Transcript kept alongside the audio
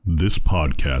This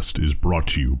podcast is brought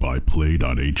to you by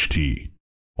Play.ht.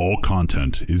 All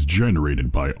content is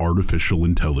generated by artificial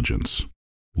intelligence.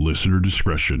 Listener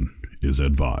discretion is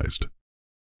advised.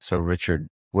 So, Richard,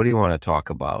 what do you want to talk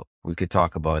about? We could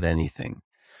talk about anything.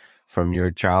 From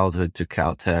your childhood to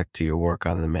Caltech to your work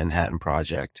on the Manhattan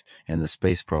Project and the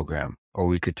space program. Or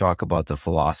we could talk about the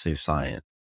philosophy of science.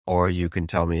 Or you can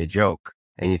tell me a joke.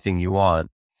 Anything you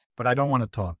want. But I don't want to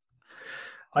talk.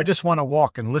 I just want to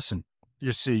walk and listen.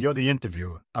 You see, you're the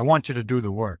interviewer. I want you to do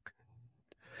the work.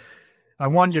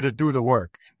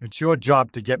 It's your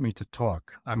job to get me to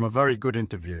talk. I'm a very good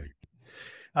interviewer.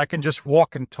 I can just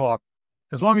walk and talk,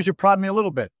 as long as you prod me a little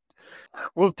bit.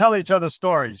 We'll tell each other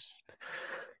stories.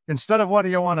 Instead of what do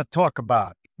you want to talk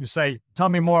about, you say, tell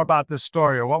me more about this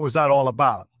story, or what was that all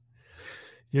about?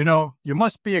 You know, you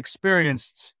must be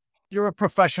experienced. You're a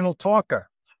professional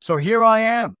talker. So here I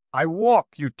am. I walk,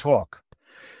 you talk.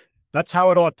 That's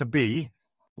how it ought to be.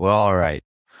 Well, all right.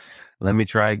 Let me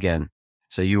try again.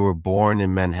 So you were born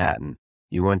in Manhattan.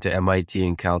 You went to MIT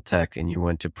and Caltech, and you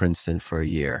went to Princeton for a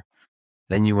year.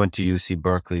 Then you went to UC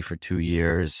Berkeley for 2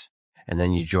 years, and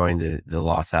then you joined the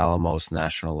Los Alamos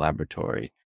National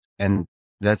Laboratory. And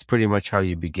that's pretty much how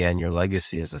you began your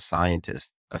legacy as a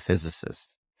scientist, a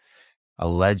physicist, a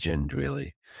legend,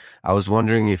 really. I was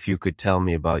wondering if you could tell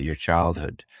me about your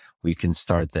childhood. We can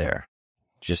start there.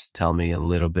 Just tell me a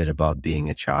little bit about being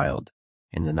a child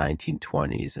in the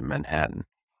 1920s in Manhattan.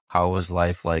 How was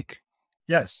life like?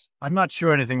 Yes, I'm not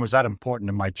sure anything was that important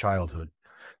in my childhood.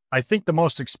 I think the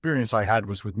most experience I had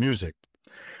was with music.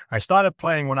 I started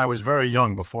playing when I was very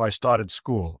young before I started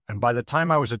school, and by the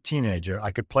time I was a teenager,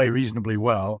 I could play reasonably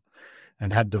well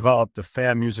and had developed a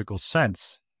fair musical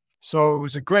sense. So it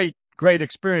was a great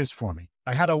experience for me.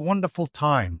 I had a wonderful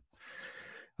time.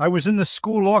 I was in the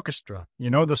school orchestra. You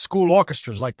know, the school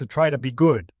orchestras like to try to be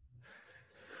good.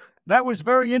 That was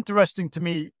very interesting to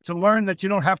me, to learn that you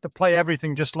don't have to play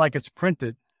everything just like it's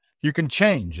printed. You can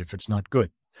change if it's not good.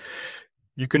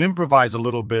 You can improvise a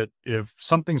little bit if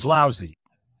something's lousy.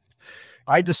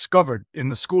 I discovered in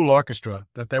the school orchestra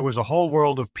that there was a whole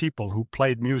world of people who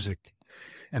played music,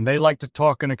 and they liked to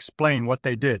talk and explain what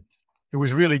they did. It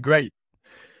was really great.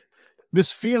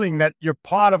 This feeling that you're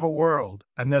part of a world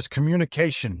and there's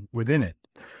communication within it.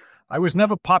 I was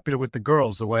never popular with the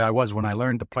girls the way I was when I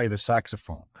learned to play the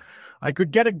saxophone. I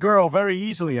could get a girl very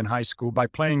easily in high school by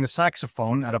playing the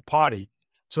saxophone at a party,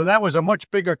 so that was a much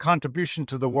bigger contribution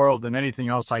to the world than anything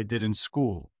else I did in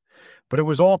school. But it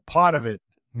was all part of it,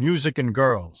 music and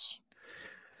girls.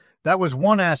 That was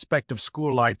one aspect of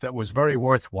school life that was very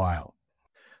worthwhile.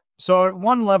 So at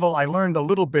one level, I learned a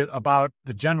little bit about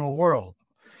the general world.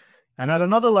 And at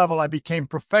another level, I became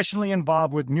professionally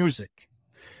involved with music.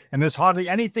 And there's hardly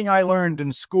anything I learned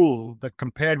in school that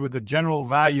compared with the general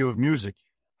value of music.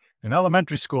 In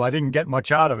elementary school, I didn't get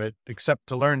much out of it except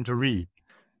to learn to read,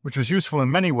 which was useful in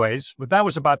many ways, but that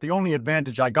was about the only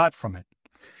advantage I got from it.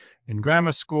 In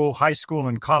grammar school, high school,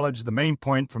 and college, the main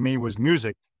point for me was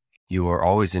music. You were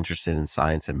always interested in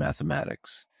science and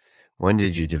mathematics. When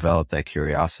did you develop that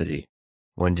curiosity?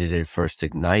 When did it first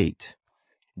ignite?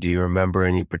 Do you remember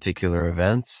any particular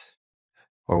events?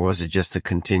 Or was it just a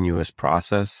continuous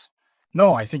process?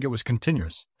 No, I think it was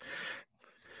continuous.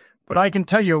 But I can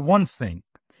tell you one thing.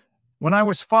 When I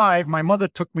was 5, my mother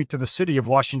took me to the city of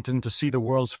Washington to see the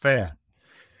World's Fair.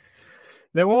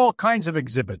 There were all kinds of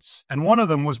exhibits, and one of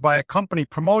them was by a company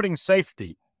promoting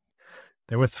safety.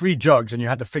 There were 3 jugs, and you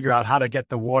had to figure out how to get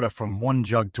the water from one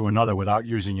jug to another without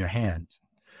using your hands.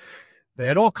 They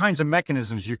had all kinds of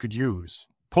mechanisms you could use,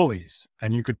 pulleys,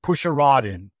 and you could push a rod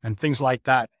in, and things like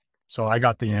that. So I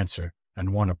got the answer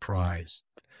and won a prize.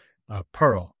 A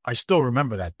pearl. I still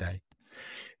remember that day.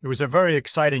 It was a very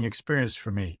exciting experience for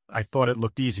me. I thought it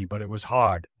looked easy, but it was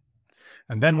hard.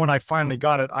 And then when I finally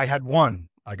got it, I had won.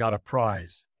 I got a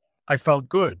prize. I felt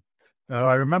good.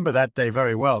 I remember that day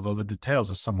very well, though the details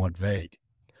are somewhat vague.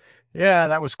 Yeah,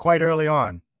 that was quite early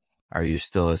on. Are you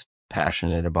still as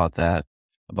passionate about that,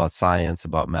 about science,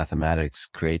 about mathematics,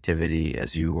 creativity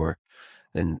as you were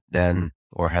then,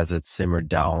 or has it simmered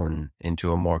down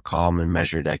into a more calm and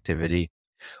measured activity?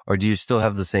 Or do you still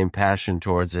have the same passion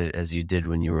towards it as you did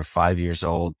when you were 5 years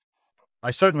old? I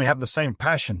certainly have the same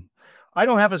passion. I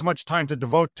don't have as much time to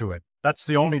devote to it. That's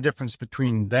the only difference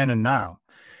between then and now.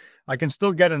 I can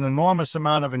still get an enormous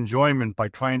amount of enjoyment by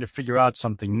trying to figure out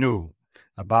something new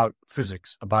about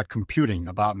physics, about computing,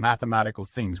 about mathematical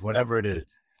things, whatever it is.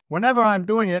 Whenever I'm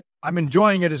doing it, I'm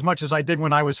enjoying it as much as I did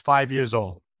when I was 5 years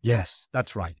old. Yes,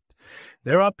 that's right.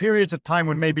 There are periods of time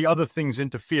when maybe other things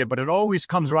interfere, but it always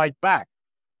comes right back.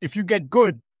 If you get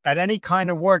good at any kind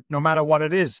of work, no matter what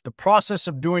it is, the process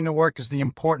of doing the work is the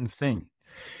important thing.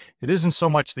 It isn't so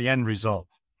much the end result.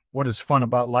 What is fun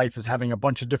about life is having a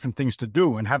bunch of different things to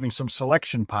do and having some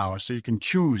selection power so you can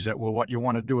choose what you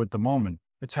want to do at the moment.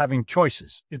 It's having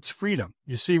choices. It's freedom.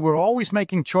 You see, we're always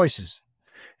making choices,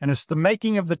 and it's the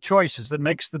making of the choices that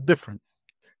makes the difference.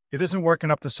 It isn't working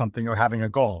up to something or having a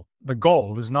goal. The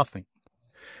goal is nothing.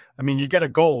 I mean, you get a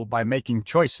goal by making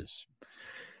choices.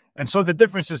 And so the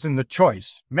difference is in the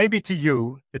choice. Maybe to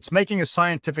you, it's making a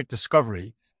scientific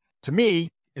discovery. To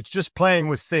me, it's just playing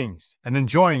with things and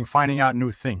enjoying finding out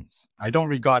new things. I don't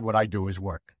regard what I do as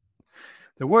work.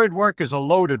 The word work is a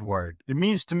loaded word. It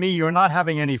means to me you're not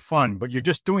having any fun, but you're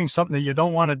just doing something that you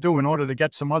don't want to do in order to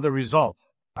get some other result.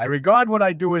 I regard what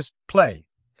I do as play.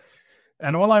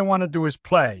 And all I want to do is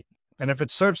play. And if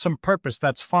it serves some purpose,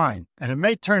 that's fine. And it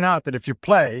may turn out that if you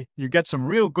play, you get some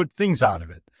real good things out of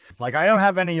it. Like I don't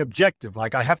have any objective,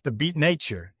 like I have to beat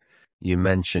nature. You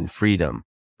mentioned freedom.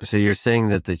 So you're saying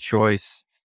that the choice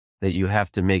that you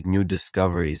have to make new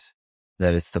discoveries,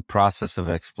 that it's the process of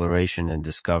exploration and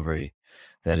discovery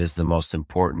that is the most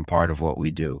important part of what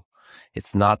we do.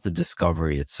 It's not the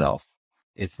discovery itself.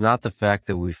 It's not the fact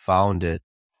that we found it.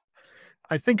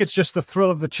 I think it's just the thrill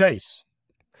of the chase.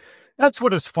 That's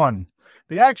what is fun.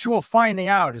 The actual finding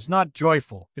out is not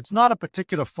joyful. It's not a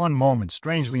particular fun moment,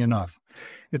 strangely enough.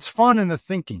 It's fun in the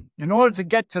thinking. In order to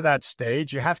get to that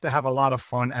stage, you have to have a lot of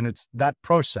fun, and it's that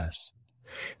process.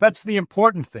 That's the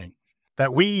important thing,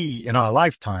 that we, in our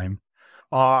lifetime,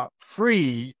 are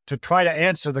free to try to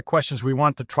answer the questions we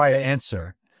want to try to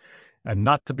answer, and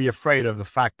not to be afraid of the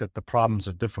fact that the problems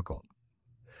are difficult.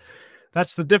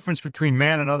 That's the difference between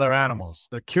man and other animals.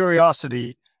 The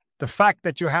curiosity, the fact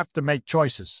that you have to make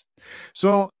choices.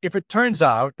 So if it turns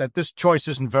out that this choice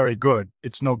isn't very good,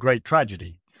 it's no great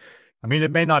tragedy. I mean,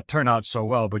 it may not turn out so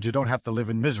well, but you don't have to live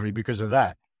in misery because of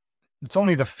that. It's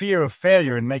only the fear of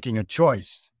failure in making a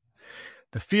choice.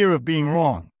 The fear of being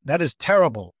wrong. That is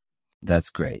terrible.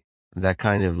 That's great. That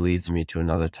kind of leads me to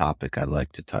another topic I'd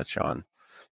like to touch on.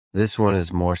 This one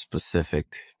is more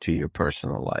specific to your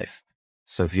personal life.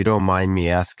 So if you don't mind me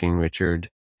asking,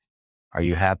 Richard, are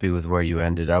you happy with where you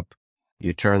ended up?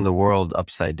 You turned the world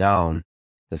upside down,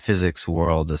 the physics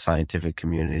world, the scientific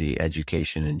community,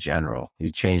 education in general. You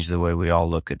changed the way we all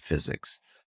look at physics.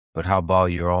 But how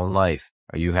about your own life?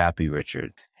 Are you happy,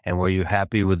 Richard? And were you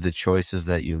happy with the choices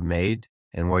that you've made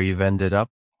and where you've ended up?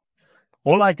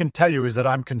 All I can tell you is that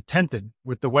I'm contented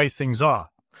with the way things are.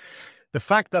 The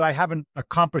fact that I haven't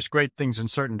accomplished great things in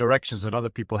certain directions that other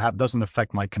people have doesn't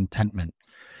affect my contentment.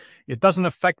 It doesn't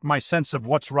affect my sense of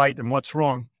what's right and what's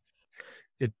wrong.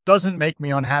 It doesn't make me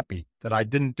unhappy that I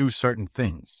didn't do certain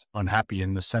things, unhappy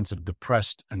in the sense of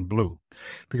depressed and blue,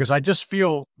 because I just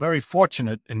feel very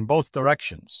fortunate in both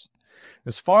directions.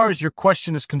 As far as your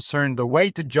question is concerned, the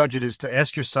way to judge it is to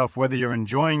ask yourself whether you're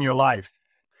enjoying your life.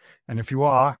 And if you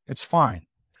are, it's fine.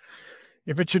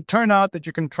 If it should turn out that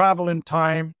you can travel in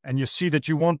time and you see that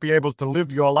you won't be able to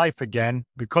live your life again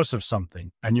because of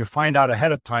something, and you find out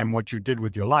ahead of time what you did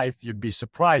with your life, you'd be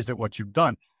surprised at what you've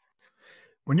done.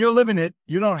 When you're living it,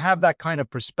 you don't have that kind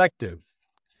of perspective.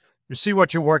 You see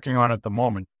what you're working on at the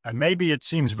moment, and maybe it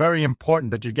seems very important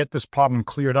that you get this problem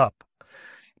cleared up.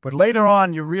 But later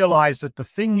on, you realize that the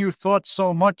thing you thought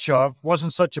so much of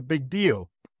wasn't such a big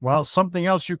deal, while something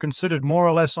else you considered more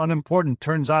or less unimportant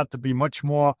turns out to be much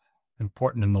more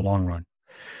important in the long run.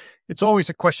 It's always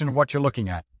a question of what you're looking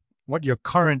at, what your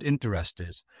current interest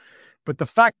is. But the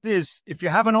fact is, if you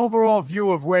have an overall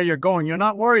view of where you're going, you're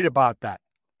not worried about that.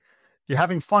 You're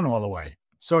having fun all the way.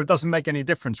 So it doesn't make any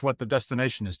difference what the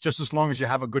destination is, just as long as you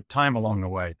have a good time along the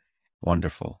way.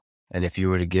 Wonderful. And if you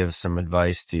were to give some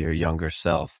advice to your younger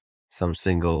self, some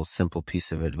simple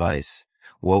piece of advice,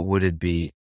 what would it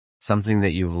be? Something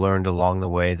that you've learned along the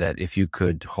way that if you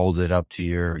could hold it up to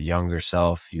your younger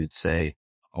self, you'd say,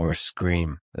 or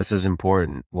scream, this is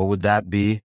important. What would that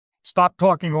be? Stop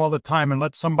talking all the time and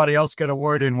let somebody else get a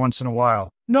word in once in a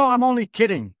while. No, I'm only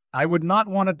kidding. I would not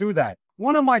want to do that.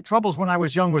 One of my troubles when I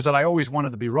was young was that I always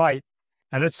wanted to be right.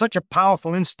 And it's such a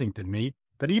powerful instinct in me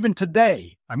that even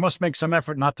today, I must make some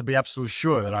effort not to be absolutely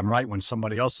sure that I'm right when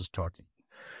somebody else is talking.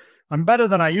 I'm better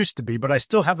than I used to be, but I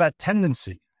still have that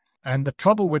tendency. And the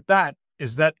trouble with that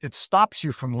is that it stops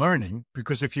you from learning,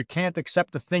 because if you can't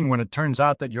accept a thing when it turns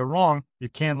out that you're wrong, you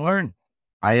can't learn.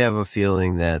 I have a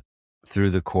feeling that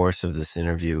through the course of this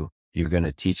interview, you're going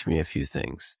to teach me a few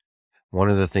things.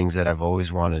 One of the things that I've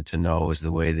always wanted to know is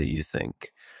the way that you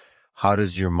think. How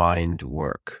does your mind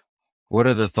work? What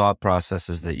are the thought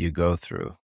processes that you go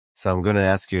through? So I'm going to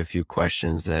ask you a few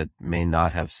questions that may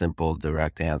not have simple,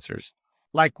 direct answers.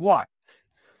 Like what?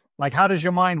 Like, how does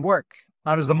your mind work?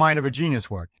 How does the mind of a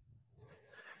genius work?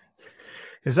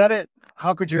 Is that it?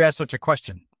 How could you ask such a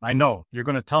question? I know, you're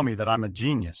going to tell me that I'm a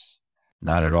genius.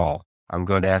 Not at all. I'm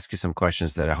going to ask you some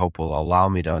questions that I hope will allow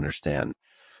me to understand,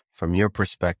 from your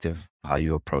perspective, how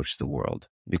you approach the world.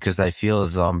 Because I feel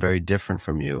as though I'm very different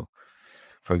from you.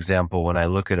 For example, when I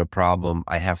look at a problem,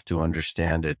 I have to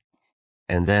understand it.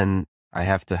 And then I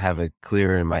have to have it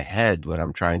clear in my head what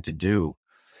I'm trying to do,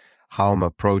 how I'm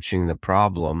approaching the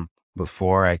problem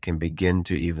before I can begin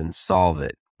to even solve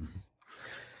it.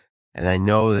 And I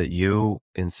know that you,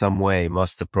 in some way,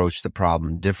 must approach the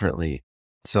problem differently.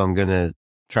 So I'm going to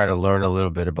try to learn a little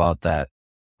bit about that.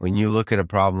 When you look at a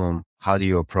problem, how do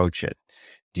you approach it?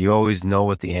 Do you always know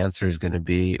what the answer is going to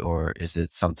be, or is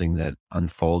it something that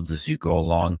unfolds as you go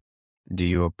along? Do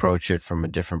you approach it from a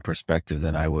different perspective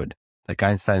than I would? Like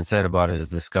Einstein said about his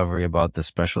discovery about the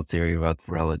special theory about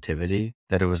relativity,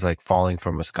 that it was like falling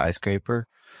from a skyscraper.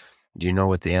 Do you know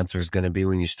what the answer is going to be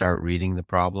when you start reading the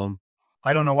problem?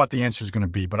 I don't know what the answer is going to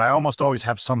be, but I almost always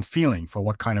have some feeling for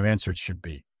what kind of answer it should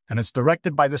be. And it's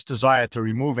directed by this desire to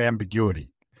remove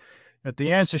ambiguity. That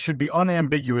the answer should be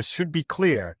unambiguous, should be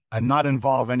clear, and not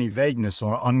involve any vagueness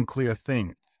or unclear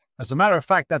thing. As a matter of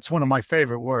fact, that's one of my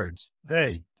favorite words.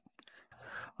 Vague.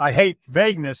 I hate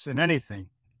vagueness in anything.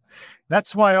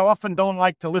 That's why I often don't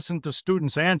like to listen to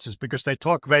students' answers, because they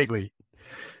talk vaguely.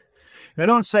 They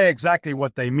don't say exactly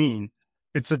what they mean.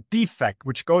 It's a defect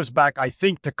which goes back, I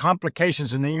think, to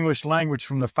complications in the English language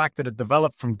from the fact that it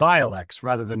developed from dialects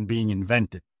rather than being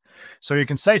invented. So you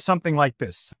can say something like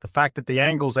this: the fact that the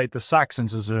Angles ate the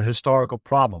Saxons is a historical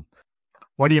problem.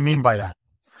 What do you mean by that?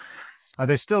 Are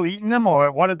they still eating them,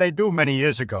 or what did they do many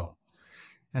years ago?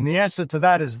 And the answer to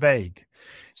that is vague.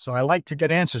 So I like to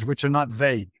get answers which are not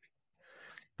vague.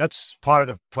 That's part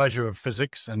of the pleasure of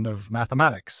physics and of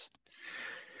mathematics.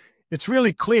 It's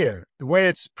really clear. The way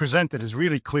it's presented is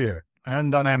really clear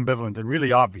and unambivalent and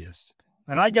really obvious.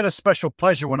 And I get a special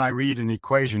pleasure when I read an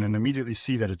equation and immediately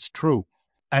see that it's true.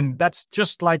 And that's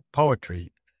just like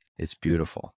poetry. It's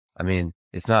beautiful. I mean,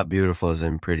 it's not beautiful as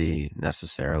in pretty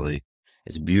necessarily.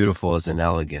 It's beautiful as in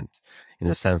elegant, in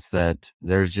the sense that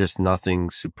there's just nothing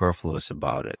superfluous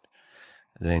about it.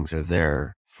 Things are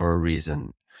there for a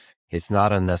reason. It's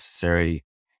not unnecessary.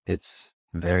 It's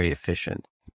very efficient.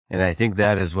 And I think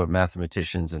that is what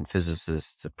mathematicians and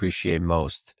physicists appreciate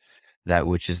most, that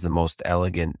which is the most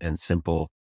elegant and simple,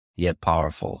 yet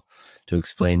powerful, to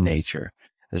explain nature.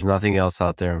 There's nothing else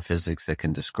out there in physics that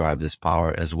can describe this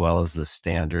power as well as the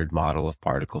standard model of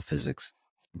particle physics.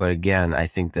 But again, I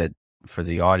think that for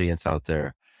the audience out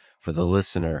there, for the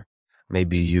listener,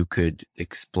 maybe you could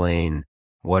explain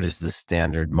what is the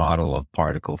standard model of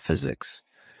particle physics?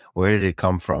 Where did it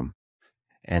come from?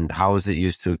 And how is it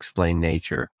used to explain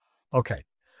nature? Okay.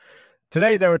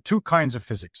 Today there are two kinds of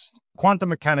physics: quantum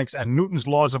mechanics and Newton's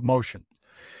laws of motion.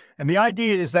 And the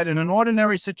idea is that in an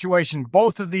ordinary situation,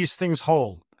 both of these things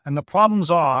hold. And the problems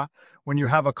are when you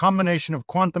have a combination of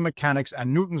quantum mechanics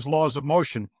and Newton's laws of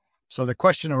motion. So the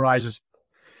question arises,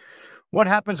 what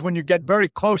happens when you get very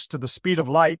close to the speed of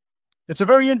light? It's a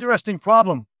very interesting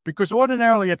problem, because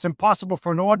ordinarily it's impossible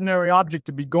for an ordinary object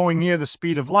to be going near the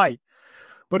speed of light.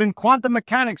 But in quantum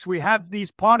mechanics, we have these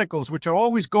particles which are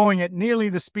always going at nearly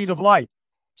the speed of light.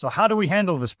 So how do we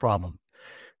handle this problem?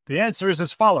 The answer is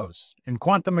as follows. In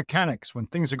quantum mechanics, when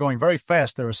things are going very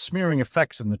fast, there are smearing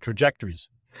effects in the trajectories.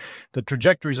 The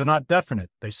trajectories are not definite.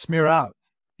 They smear out.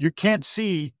 You can't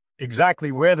see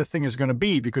exactly where the thing is going to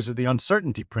be because of the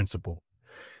uncertainty principle.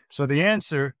 So the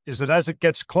answer is that as it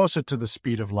gets closer to the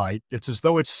speed of light, it's as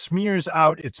though it smears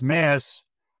out its mass.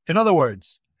 In other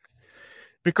words,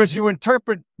 because you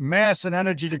interpret mass and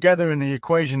energy together in the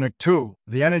equation of two,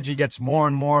 the energy gets more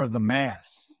and more of the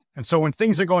mass. And so when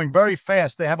things are going very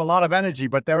fast, they have a lot of energy,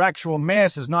 but their actual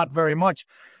mass is not very much,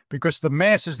 because the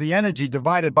mass is the energy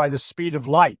divided by the speed of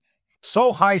light.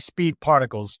 So high-speed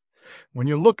particles, when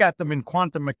you look at them in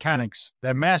quantum mechanics,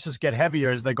 their masses get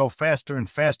heavier as they go faster and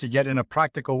faster, yet in a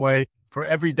practical way, for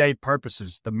everyday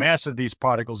purposes, the mass of these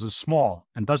particles is small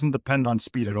and doesn't depend on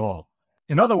speed at all.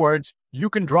 In other words, you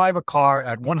can drive a car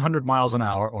at 100 miles an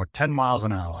hour or 10 miles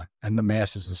an hour, and the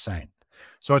mass is the same.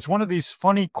 So it's one of these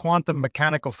funny quantum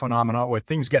mechanical phenomena where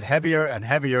things get heavier and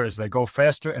heavier as they go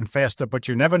faster and faster, but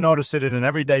you never notice it in an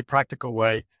everyday practical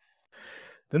way.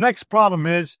 The next problem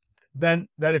is then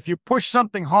that if you push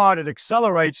something hard, it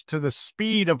accelerates to the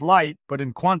speed of light, but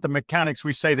in quantum mechanics,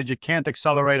 we say that you can't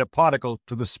accelerate a particle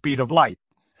to the speed of light.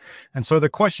 And so the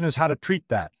question is how to treat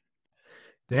that.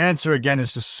 The answer, again,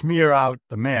 is to smear out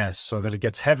the mass so that it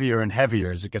gets heavier and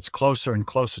heavier as it gets closer and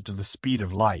closer to the speed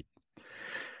of light.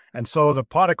 And so the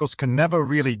particles can never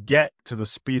really get to the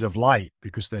speed of light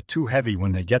because they're too heavy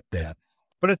when they get there.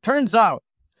 But it turns out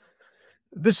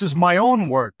This is my own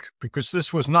work, because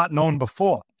this was not known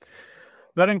before,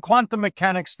 that in quantum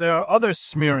mechanics there are other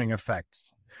smearing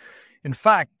effects. In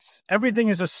fact, everything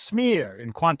is a smear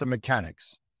in quantum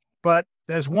mechanics. But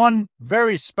there's one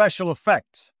very special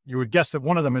effect. You would guess that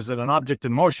one of them is that an object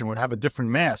in motion would have a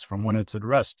different mass from when it's at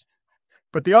rest.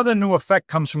 But the other new effect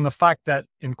comes from the fact that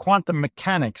in quantum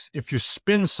mechanics, if you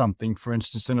spin something, for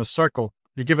instance, in a circle,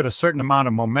 you give it a certain amount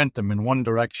of momentum in one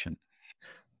direction.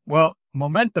 Well,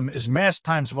 momentum is mass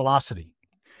times velocity.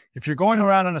 If you're going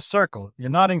around in a circle, you're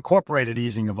not incorporated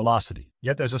easing of velocity,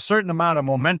 yet there's a certain amount of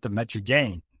momentum that you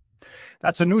gain.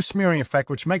 That's a new smearing effect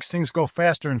which makes things go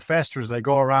faster and faster as they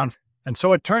go around. And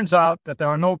so it turns out that there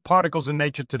are no particles in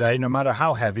nature today, no matter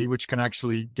how heavy, which can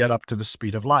actually get up to the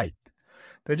speed of light.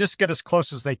 They just get as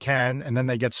close as they can, and then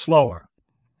they get slower.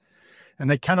 And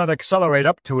they cannot accelerate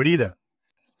up to it either.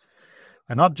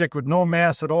 An object with no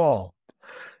mass at all,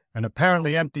 an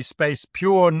apparently empty space,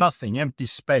 pure nothing, empty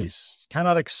space,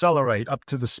 cannot accelerate up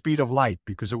to the speed of light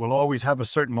because it will always have a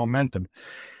certain momentum,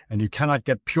 and you cannot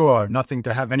get pure nothing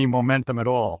to have any momentum at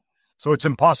all. So it's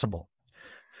impossible.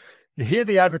 You hear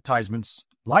the advertisements.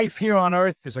 Life here on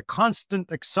Earth is a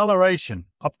constant acceleration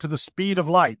up to the speed of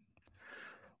light.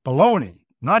 Baloney.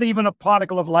 Not even a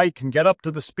particle of light can get up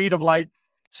to the speed of light.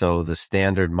 So the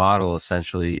standard model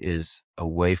essentially is a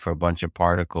way for a bunch of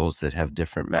particles that have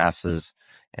different masses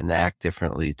and act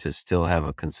differently to still have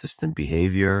a consistent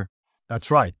behavior. That's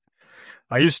right.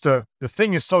 The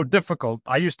thing is so difficult.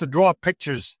 I used to draw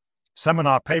pictures,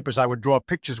 seminar papers, I would draw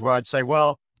pictures where I'd say,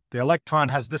 well, the electron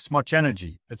has this much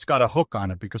energy. It's got a hook on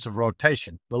it because of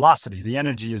rotation. Velocity, the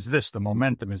energy is this, the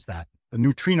momentum is that. The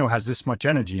neutrino has this much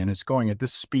energy and it's going at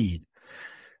this speed.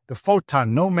 The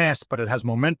photon, no mass, but it has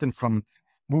momentum from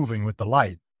moving with the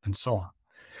light, and so on.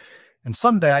 And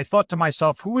someday I thought to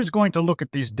myself, who is going to look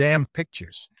at these damn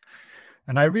pictures?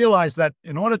 And I realized that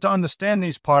in order to understand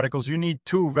these particles, you need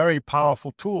two very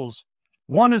powerful tools.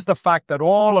 One is the fact that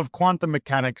all of quantum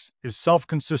mechanics is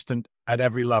self-consistent at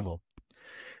every level.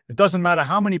 It doesn't matter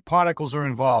how many particles are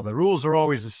involved, the rules are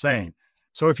always the same.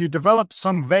 So if you develop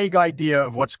some vague idea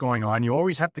of what's going on, you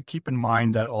always have to keep in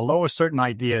mind that although a certain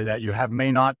idea that you have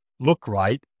may not look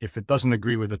right, if it doesn't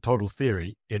agree with the total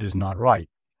theory, it is not right.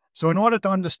 So in order to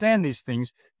understand these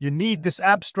things, you need this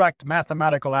abstract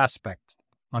mathematical aspect.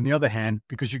 On the other hand,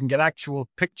 because you can get actual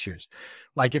pictures.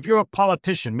 Like if you're a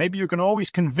politician, maybe you can always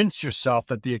convince yourself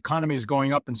that the economy is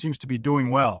going up and seems to be doing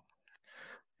well.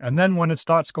 And then when it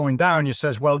starts going down, you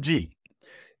says, well, gee,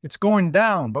 it's going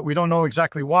down, but we don't know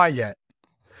exactly why yet.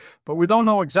 But with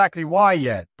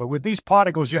these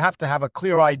particles, you have to have a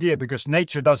clear idea because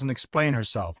nature doesn't explain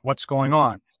herself, what's going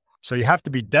on. So you have to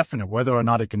be definite whether or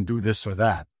not it can do this or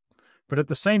that. But at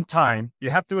the same time, you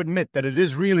have to admit that it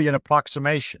is really an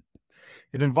approximation.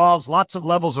 It involves lots of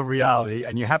levels of reality,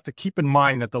 and you have to keep in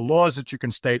mind that the laws that you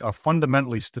can state are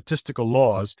fundamentally statistical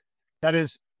laws. That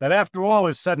is, that after all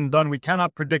is said and done, we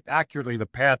cannot predict accurately the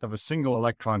path of a single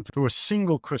electron through a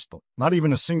single crystal, not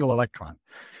even a single electron.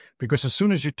 Because as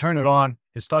soon as you turn it on,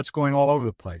 it starts going all over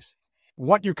the place.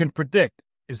 What you can predict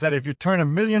is that if you turn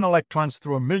 1,000,000 electrons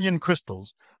through 1,000,000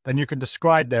 crystals, then you can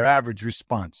describe their average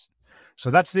response. So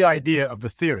that's the idea of the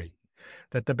theory,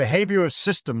 that the behavior of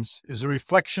systems is a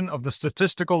reflection of the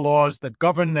statistical laws that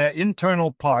govern their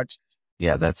internal parts.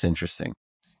 Yeah, that's interesting.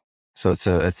 So it's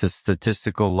a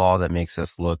statistical law that makes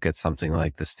us look at something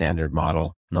like the standard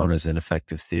model, known as an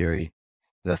effective theory.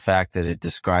 The fact that it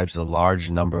describes a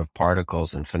large number of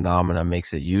particles and phenomena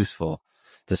makes it useful,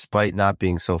 despite not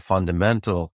being so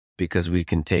fundamental, because we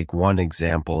can take one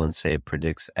example and say it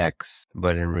predicts X,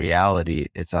 but in reality,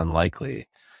 it's unlikely.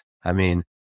 I mean,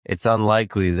 it's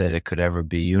unlikely that it could ever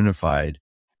be unified.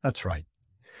 That's right.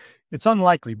 It's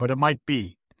unlikely, but it might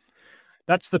be.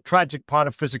 That's the tragic part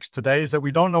of physics today, is that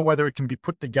we don't know whether it can be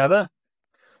put together.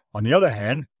 On the other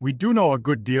hand, we do know a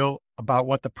good deal about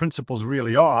what the principles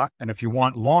really are, and if you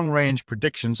want long-range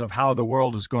predictions of how the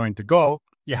world is going to go,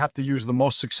 you have to use the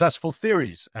most successful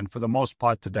theories, and for the most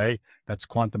part today, that's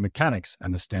quantum mechanics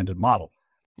and the standard model.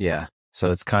 Yeah,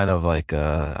 so it's kind of like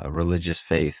a religious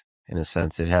faith, in a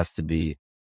sense. You have to be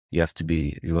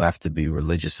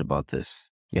religious about this.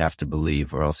 You have to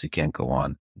believe, or else you can't go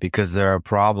on. Because there are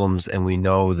problems, and we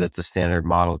know that the standard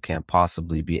model can't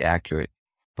possibly be accurate,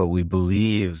 but we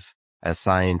believe as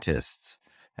scientists,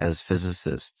 as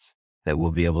physicists, that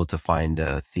we'll be able to find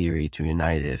a theory to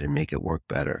unite it and make it work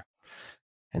better.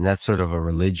 And that's sort of a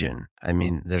religion. I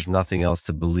mean, there's nothing else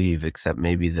to believe except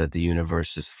maybe that the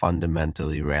universe is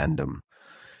fundamentally random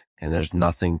and there's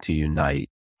nothing to unite.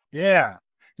 Yeah.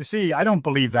 You see, I don't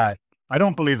believe that. I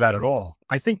don't believe that at all.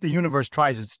 I think the universe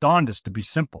tries its darndest to be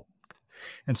simple.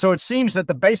 And so it seems that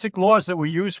the basic laws that we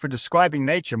use for describing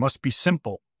nature must be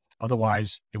simple.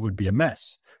 Otherwise, it would be a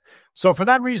mess. So for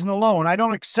that reason alone, I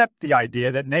don't accept the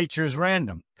idea that nature is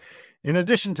random. In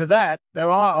addition to that, there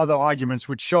are other arguments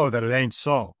which show that it ain't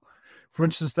so. For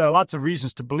instance, there are lots of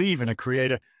reasons to believe in a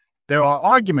creator. There are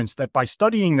arguments that by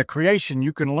studying the creation,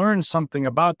 you can learn something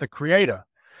about the creator.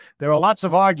 There are lots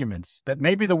of arguments that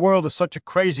maybe the world is such a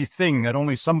crazy thing that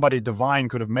only somebody divine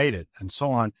could have made it, and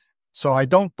so on. So I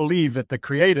don't believe that the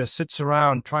creator sits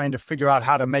around trying to figure out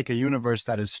how to make a universe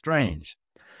that is strange,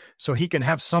 so he can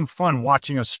have some fun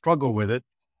watching us struggle with it.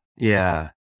 Yeah,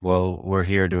 well, we're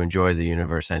here to enjoy the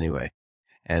universe anyway.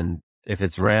 And if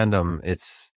it's random,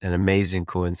 it's an amazing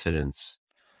coincidence.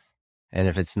 And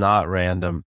if it's not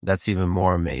random, that's even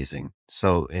more amazing.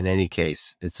 So in any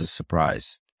case, it's a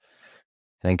surprise.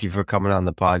 Thank you for coming on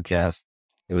the podcast.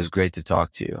 It was great to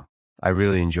talk to you. I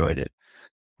really enjoyed it.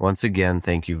 Once again,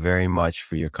 thank you very much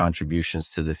for your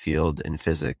contributions to the field in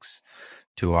physics,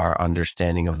 to our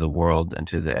understanding of the world, and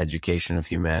to the education of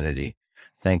humanity.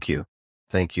 Thank you.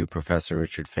 Thank you, Professor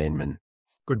Richard Feynman.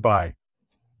 Goodbye.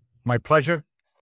 My pleasure.